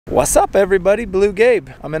What's up everybody,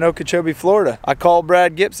 Bluegabe. I'm in Okeechobee, Florida. I called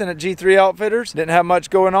Brad Gibson at G3 Outfitters. Didn't have much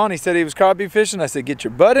going on. He said he was crappie fishing. I said, get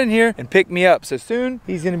your butt in here and pick me up. So soon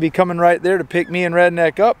he's gonna be coming right there to pick me and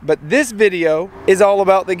Redneck up. But this video is all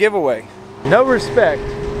about the giveaway. No respect.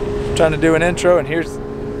 I'm trying to do an intro and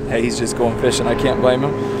hey, he's just going fishing. I can't blame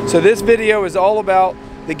him. So this video is all about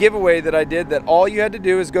the giveaway that I did, that all you had to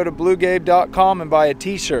do is go to bluegabe.com and buy a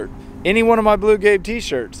t-shirt. Any one of my Bluegabe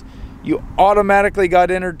t-shirts. You automatically got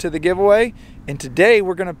entered to the giveaway, and today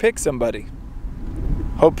we're gonna pick somebody.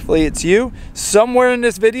 Hopefully it's you. Somewhere in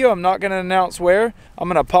this video, I'm not gonna announce where, I'm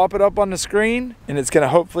gonna pop it up on the screen and it's gonna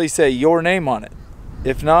hopefully say your name on it.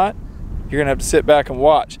 If not, you're gonna have to sit back and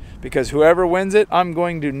watch, because whoever wins it, I'm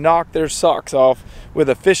going to knock their socks off with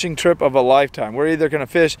a fishing trip of a lifetime. We're either gonna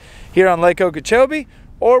fish here on Lake Okeechobee,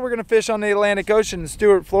 or we're gonna fish on the Atlantic Ocean in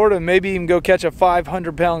Stuart, Florida, and maybe even go catch a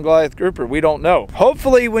 500-pound Goliath grouper. We don't know.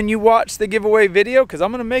 Hopefully when you watch the giveaway video, because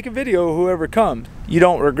I'm gonna make a video whoever comes, you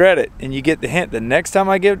don't regret it, and you get the hint. The next time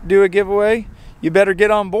I do a giveaway, you better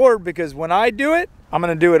get on board, because when I do it, I'm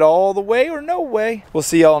gonna do it all the way or no way. We'll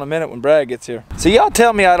see y'all in a minute when Brad gets here. So y'all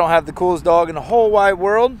tell me I don't have the coolest dog in the whole wide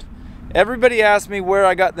world. Everybody asks me where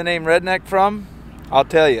I got the name Redneck from. I'll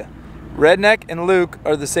tell you. Redneck and Luke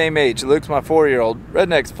are the same age. Luke's my 4-year-old,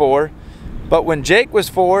 Redneck's 4. But when Jake was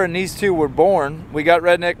 4 and these two were born, we got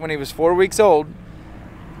Redneck when he was 4 weeks old.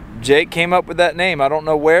 Jake came up with that name. I don't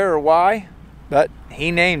know where or why, but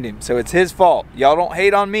he named him, so it's his fault. Y'all don't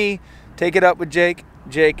hate on me. Take it up with Jake.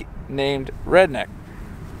 Jake named Redneck.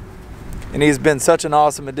 And he's been such an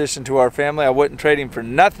awesome addition to our family. I wouldn't trade him for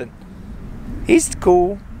nothing. He's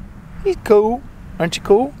cool. He's cool. Aren't you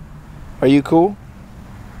cool? Are you cool?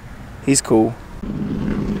 He's cool.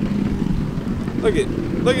 Look at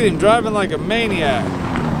him driving like a maniac.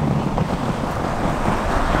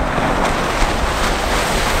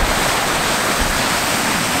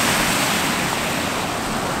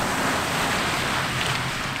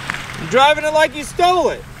 You're driving it like you stole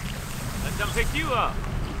it. Let's come pick you up.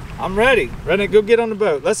 I'm ready. Redneck, go get on the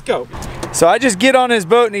boat. Let's go. So I just get on his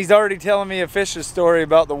boat and he's already telling me a fishing story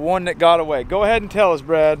about the one that got away. Go ahead and tell us,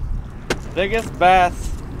 Brad. Biggest bass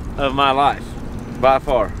of my life, by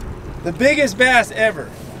far. The biggest bass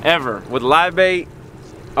ever. Ever. With live bait,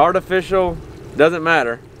 artificial, doesn't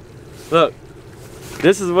matter. Look,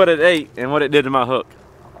 this is what it ate and what it did to my hook.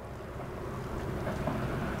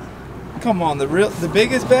 Come on, the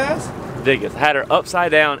biggest bass? Biggest. Had her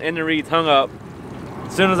upside down in the reeds, hung up.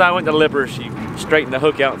 As soon as I went to lip her, she straightened the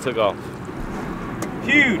hook out and took off.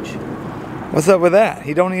 Huge. What's up with that?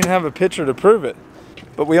 He don't even have a picture to prove it.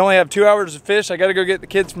 But we only have 2 hours to fish. I gotta go get the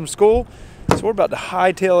kids from school. So we're about to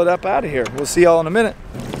hightail it up out of here. We'll see y'all in a minute.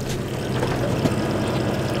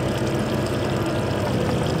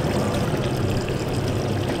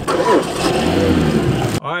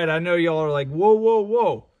 All right, I know y'all are like, whoa, whoa,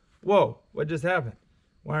 whoa. Whoa, what just happened?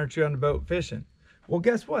 Why aren't you on the boat fishing? Well,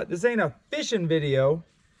 guess what? This ain't a fishing video.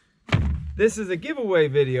 This is a giveaway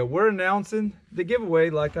video. We're announcing the giveaway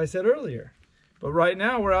like I said earlier. But right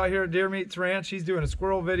now we're out here at DeerMeat's Ranch. He's doing a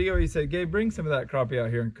squirrel video. He said, Gabe, bring some of that crappie out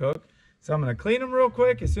here and cook. So I'm gonna clean him real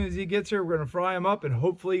quick. As soon as he gets here, we're gonna fry him up and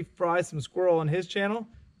hopefully fry some squirrel on his channel.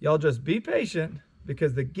 Y'all just be patient,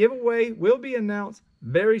 because the giveaway will be announced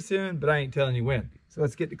very soon, but I ain't telling you when. So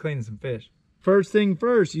let's get to cleaning some fish. First thing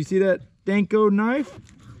first, you see that Danko knife?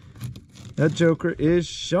 That joker is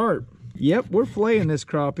sharp. Yep, we're filleting this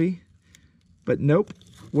crappie, but nope,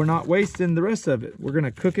 we're not wasting the rest of it. We're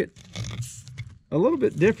gonna cook it a little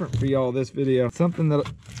bit different for y'all this video. Something that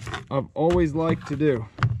I've always liked to do.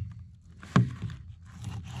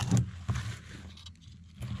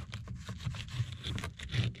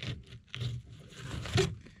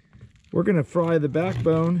 We're gonna fry the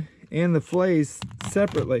backbone and the fillets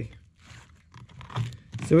separately.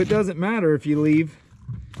 So it doesn't matter if you leave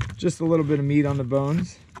just a little bit of meat on the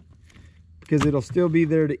bones, because it'll still be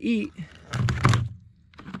there to eat.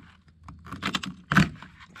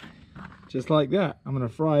 Just like that. I'm gonna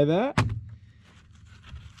fry that.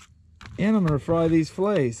 And I'm gonna fry these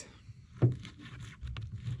fillets.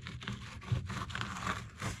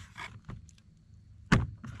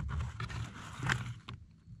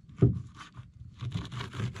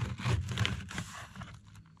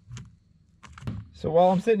 So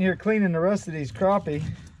while I'm sitting here cleaning the rest of these crappie,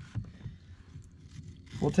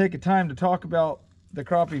 we'll take a time to talk about the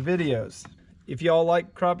crappie videos. If y'all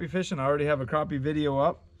like crappie fishing, I already have a crappie video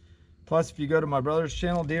up. Plus, if you go to my brother's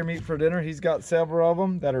channel, DeerMeatForDinner, he's got several of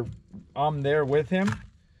them that I'm there with him.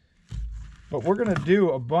 But we're gonna do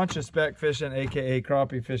a bunch of spec fishing, AKA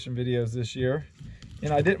crappie fishing videos this year.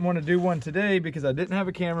 And I didn't want to do one today because I didn't have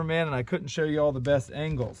a cameraman and I couldn't show you all the best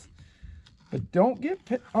angles. But don't get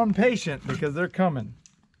impatient because they're coming.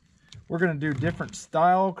 We're gonna do different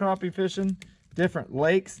style crappie fishing, different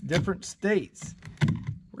lakes, different states.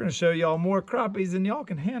 We're gonna show y'all more crappies than y'all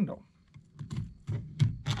can handle.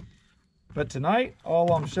 But tonight,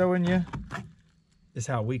 all I'm showing you is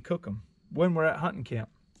how we cook them when we're at hunting camp.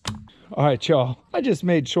 All right, y'all, I just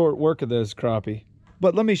made short work of those crappie.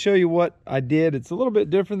 But let me show you what I did. It's a little bit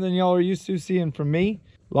different than y'all are used to seeing from me.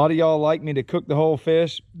 A lot of y'all like me to cook the whole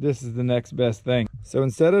fish. This is the next best thing. So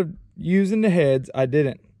instead of using the heads, I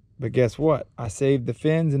didn't. But guess what? I saved the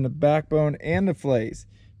fins and the backbone and the fillets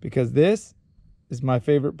because this is my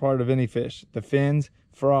favorite part of any fish, the fins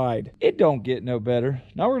fried. It don't get no better.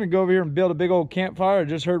 Now we're gonna go over here and build a big old campfire. I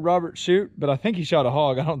just heard Robert shoot, but I think he shot a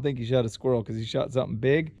hog. I don't think he shot a squirrel because he shot something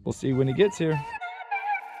big. We'll see when he gets here.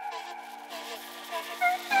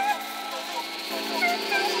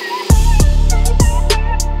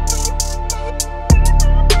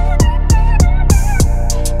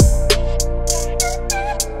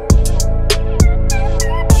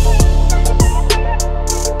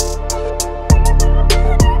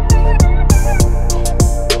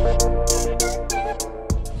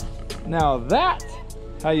 Now that's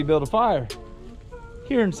how you build a fire.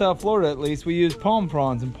 Here in South Florida, at least, we use palm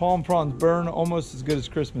fronds, and palm fronds burn almost as good as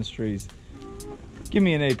Christmas trees. Give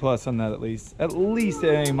me an A+ on that at least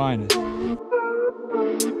an A-.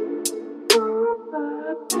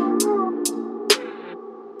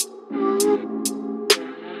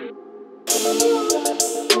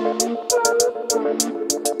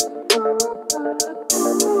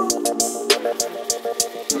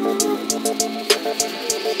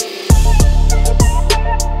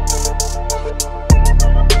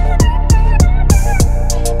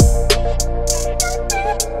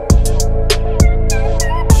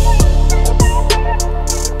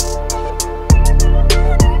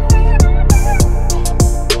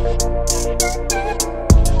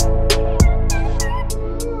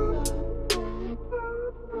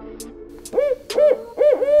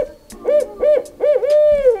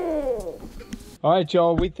 All right,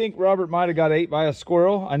 y'all, we think Robert might have got ate by a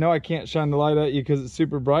squirrel. I know I can't shine the light at you because it's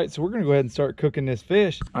super bright, so we're gonna go ahead and start cooking this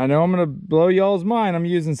fish. I know I'm gonna blow y'all's mind. I'm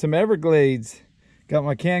using some Everglades. Got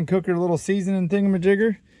my can cooker, little seasoning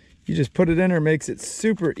thingamajigger. You just put it in there, makes it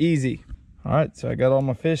super easy. All right, so I got all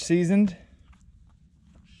my fish seasoned.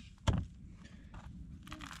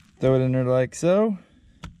 Throw it in there like so.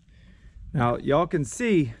 Now, y'all can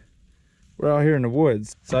see we're out here in the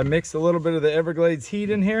woods. So I mixed a little bit of the Everglades heat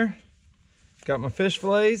in here. Got my fish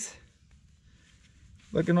fillets,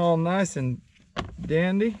 looking all nice and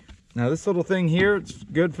dandy. Now this little thing here, it's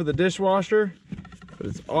good for the dishwasher, but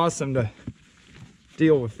it's awesome to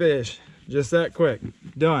deal with fish. Just that quick,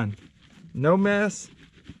 done. No mess,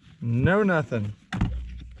 no nothing.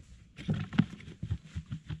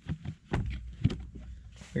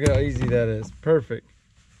 Look how easy that is, perfect.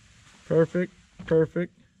 Perfect,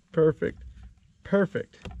 perfect, perfect,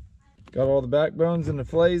 perfect. Got all the backbones and the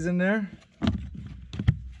fillets in there.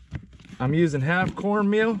 I'm using half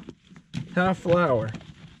cornmeal, half flour.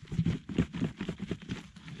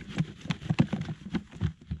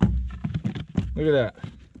 Look at that.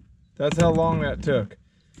 That's how long that took.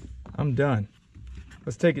 I'm done.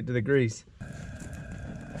 Let's take it to the grease.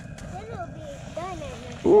 Soon it'll be done.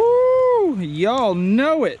 Ooh, y'all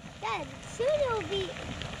know it. Dad, soon it'll be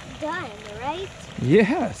done, right?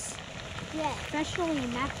 Yes. Yeah, especially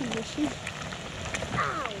mac and dishes.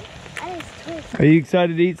 Ow, that is twisted. Are you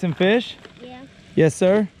excited to eat some fish? Yeah. Yes,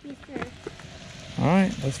 sir. Yes, sir. All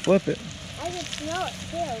right, let's flip it. I can smell it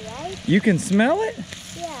too, right? You can smell it?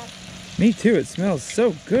 Yeah. Me too, it smells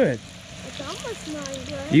so good. It's almost smelling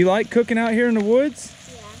good. You like cooking out here in the woods?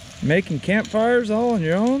 Yeah. Making campfires all on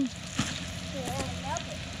your own? Yeah, I love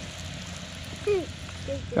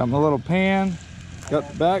it. Got my little pan, got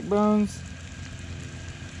the backbones.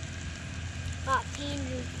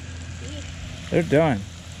 They're done.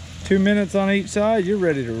 2 minutes on each side, you're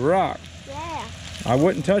ready to rock. Yeah. I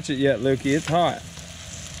wouldn't touch it yet, Lukey, it's hot.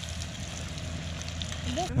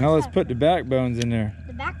 Now let's put the backbones in there.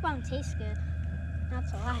 The backbone tastes good.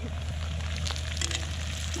 That's a lot.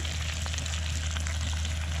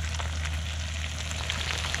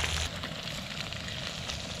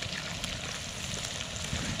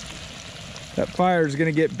 That fire is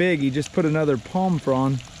gonna get big. You just put another palm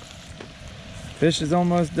frond. Fish is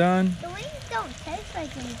almost done. The wings don't taste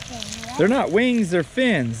like anything, right? They're not wings, they're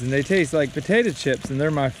fins, and they taste like potato chips, and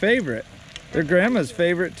they're my favorite. They're Grandma's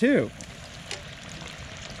favorite too.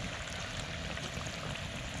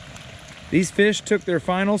 These fish took their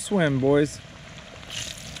final swim, boys.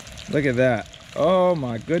 Look at that. Oh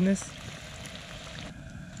my goodness.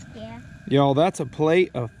 Yeah. Y'all, that's a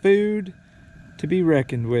plate of food. to be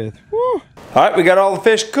reckoned with. Woo. All right, we got all the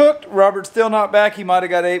fish cooked. Robert's still not back. He might have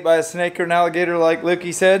got ate by a snake or an alligator like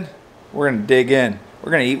Lukey said. We're gonna dig in.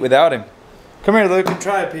 We're gonna eat without him. Come here, Luke, and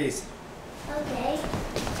try a piece. Okay.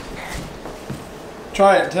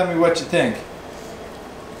 Try it and tell me what you think.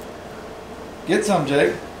 Get some,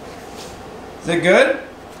 Jake. Is it good?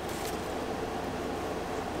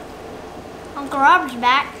 Uncle Robert's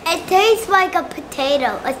back. It tastes like a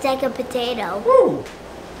potato. It's like a potato. Woo!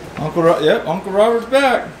 Yep, Uncle Robert's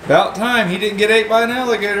back. About time. He didn't get ate by an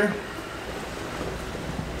alligator.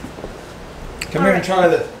 Come here and try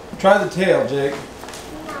the tail, Jake.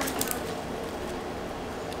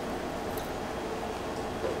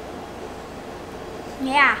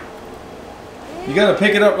 Yeah. You gotta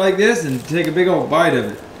pick it up like this and take a big old bite of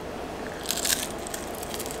it.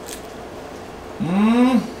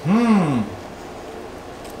 Mm-hmm.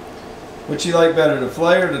 What you like better, the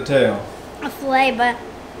fillet or the tail? A fillet, but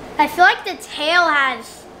I feel like the tail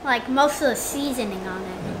has like most of the seasoning on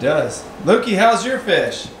it. It does. Lukey, how's your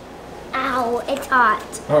fish? Ow, it's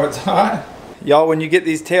hot. Oh, it's hot? Y'all, when you get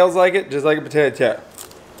these tails like it, just like a potato chip.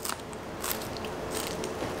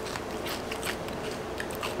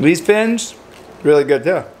 These fins, really good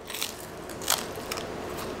too.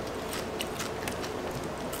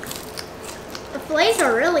 The fillets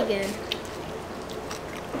are really good.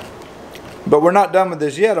 But we're not done with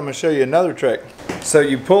this yet. I'm gonna show you another trick. So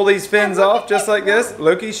you pull these fins off just like this.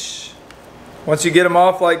 Lukey, shh. Once you get them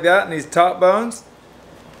off like that and these top bones,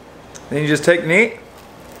 then you just take and eat.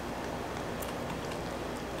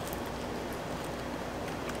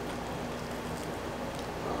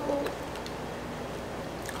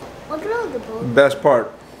 Look at all the bones. Best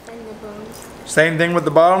part. And the bones. Same thing with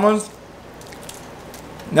the bottom ones.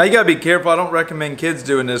 Now you gotta be careful. I don't recommend kids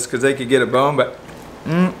doing this because they could get a bone, but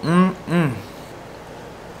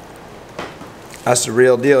that's the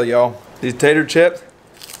real deal, y'all. These tater chips.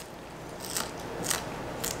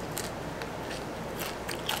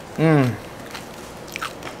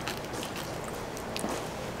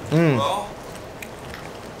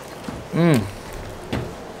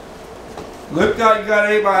 Luke thought you got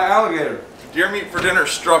ate by an alligator. Deer meat for dinner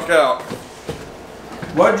struck out.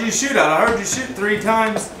 What did you shoot at? I heard you shoot 3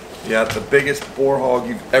 times. Yeah, it's the biggest boar hog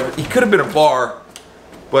you've ever. He could have been a bar,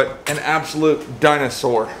 but an absolute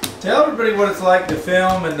dinosaur. Tell everybody what it's like to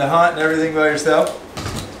film and to hunt and everything by yourself.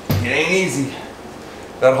 It ain't easy.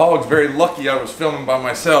 That hog's very lucky I was filming by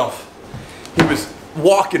myself. He was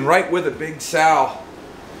walking right with a big sow.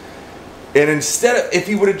 And instead of, if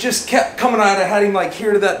he would have just kept coming out, I had him like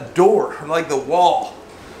here to that door, like the wall.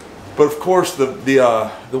 But of course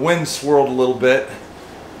the wind swirled a little bit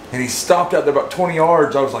and he stopped out there about 20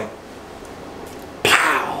 yards. I was like,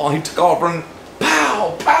 pow! And he took off running,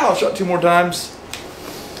 pow, pow, shot 2 more times.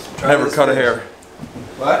 Never cut a hair.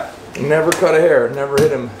 What? Never cut a hair, never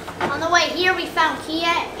hit him. On the way here, we found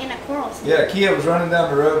Kia in a coral snake. Yeah, Kia was running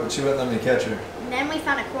down the road, but she wouldn't let me catch her. And then we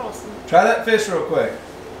found a coral snake. Try that fish real quick.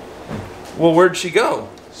 Well, where'd she go?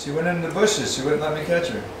 She went into the bushes. She wouldn't let me catch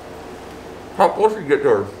her. How close did you get to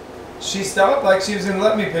her? She stopped like she was going to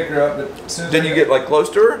let me pick her up, but as soon as Didn't you get like close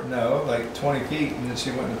to her? No, like 20 feet, and then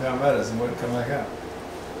she went into Palmettos and wouldn't come back out.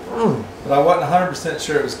 Mm. But I wasn't 100%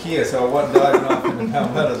 sure it was Kia, so I wasn't diving off into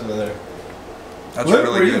Palmettos with her. That's Luke,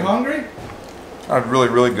 really were good. you hungry? That's really,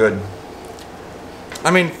 really good.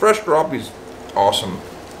 I mean, fresh crappie's awesome.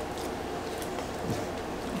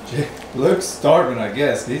 Luke's starving, I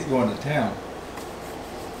guess. He's going to town.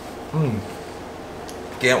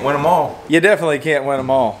 Can't win them all. You definitely can't win them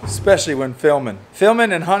all, especially when filming.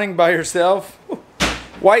 Filming and hunting by yourself.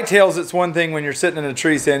 Whitetails, it's one thing when you're sitting in a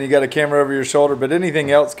tree stand, you got a camera over your shoulder, but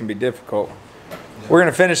anything else can be difficult. Yeah. We're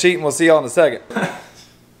gonna finish eating, we'll see y'all in a second.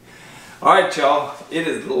 All right, y'all, it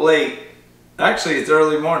is late. Actually, it's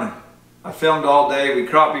early morning. I filmed all day, we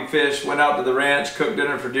crappie fished, went out to the ranch, cooked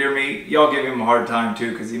dinner for deer meat. Y'all give him a hard time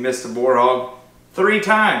too, because he missed a boar hog 3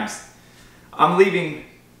 times. I'm leaving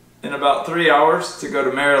in about 3 hours to go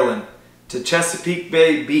to Maryland, to Chesapeake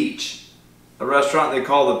Bay Beach. A restaurant they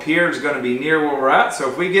call the Pier is going to be near where we're at, so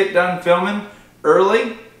if we get done filming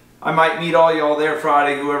early, I might meet all y'all there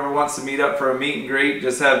Friday, whoever wants to meet up for a meet and greet,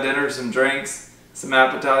 just have dinner, some drinks, some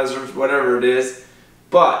appetizers, whatever it is.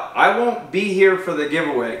 But I won't be here for the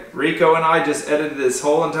giveaway. Rico and I just edited this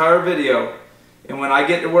whole entire video, and when I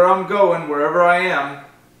get to where I'm going, wherever I am,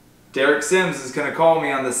 Derek Sims is going to call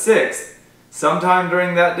me on the 6th, sometime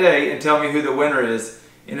during that day, and tell me who the winner is.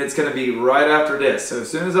 And it's going to be right after this. So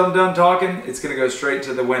as soon as I'm done talking, it's going to go straight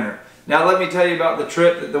to the winner. Now let me tell you about the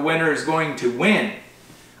trip that the winner is going to win.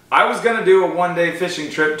 I was going to do a 1-day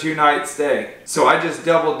fishing trip, 2-night stay. So I just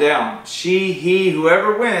doubled down. She, he,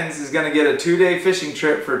 whoever wins is going to get a 2-day fishing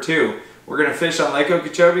trip for 2. We're gonna fish on Lake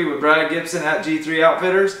Okeechobee with Brad Gibson at G3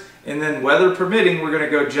 Outfitters. And then weather permitting, we're gonna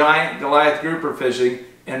go giant Goliath grouper fishing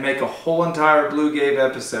and make a whole entire Bluegabe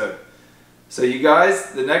episode. So you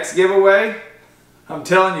guys, the next giveaway, I'm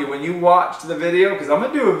telling you, when you watch the video, because I'm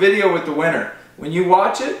gonna do a video with the winner. When you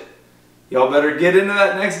watch it, y'all better get into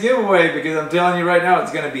that next giveaway, because I'm telling you right now,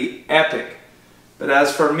 it's gonna be epic. But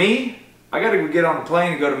as for me, I gotta get on a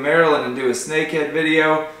plane and go to Maryland and do a snakehead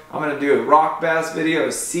video. I'm gonna do a rock bass video,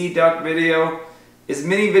 a sea duck video. As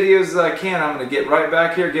many videos as I can. I'm gonna get right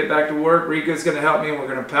back here, get back to work. Rico's gonna help me and we're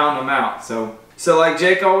gonna pound them out. So like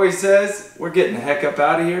Jake always says, we're getting the heck up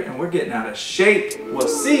out of here and we're getting out of shape. We'll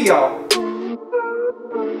see y'all